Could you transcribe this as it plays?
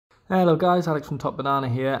Hello guys, Alex from Top Banana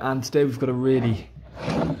here, and today we've got a really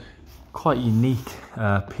quite unique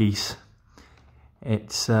piece.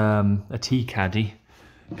 It's a tea caddy,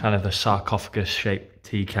 kind of a sarcophagus shaped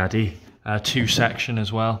tea caddy, two section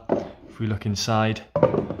as well if we look inside.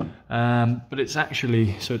 But it's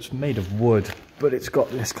actually, so it's made of wood, but it's got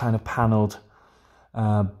this kind of panelled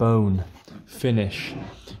bone finish.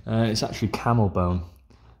 It's actually camel bone.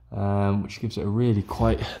 Which gives it a really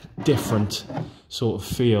quite different sort of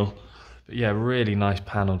feel. But yeah, really nice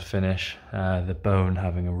panelled finish. The bone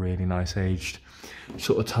having a really nice aged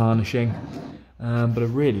sort of tarnishing. But a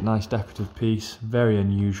really nice decorative piece. Very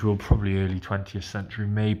unusual, probably early 20th century,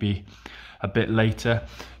 maybe a bit later.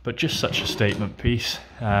 But just such a statement piece.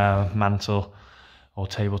 Mantle or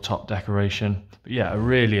tabletop decoration. But yeah, a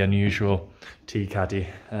really unusual tea caddy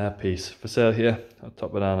piece. For sale here at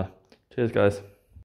Top Banana. Cheers guys.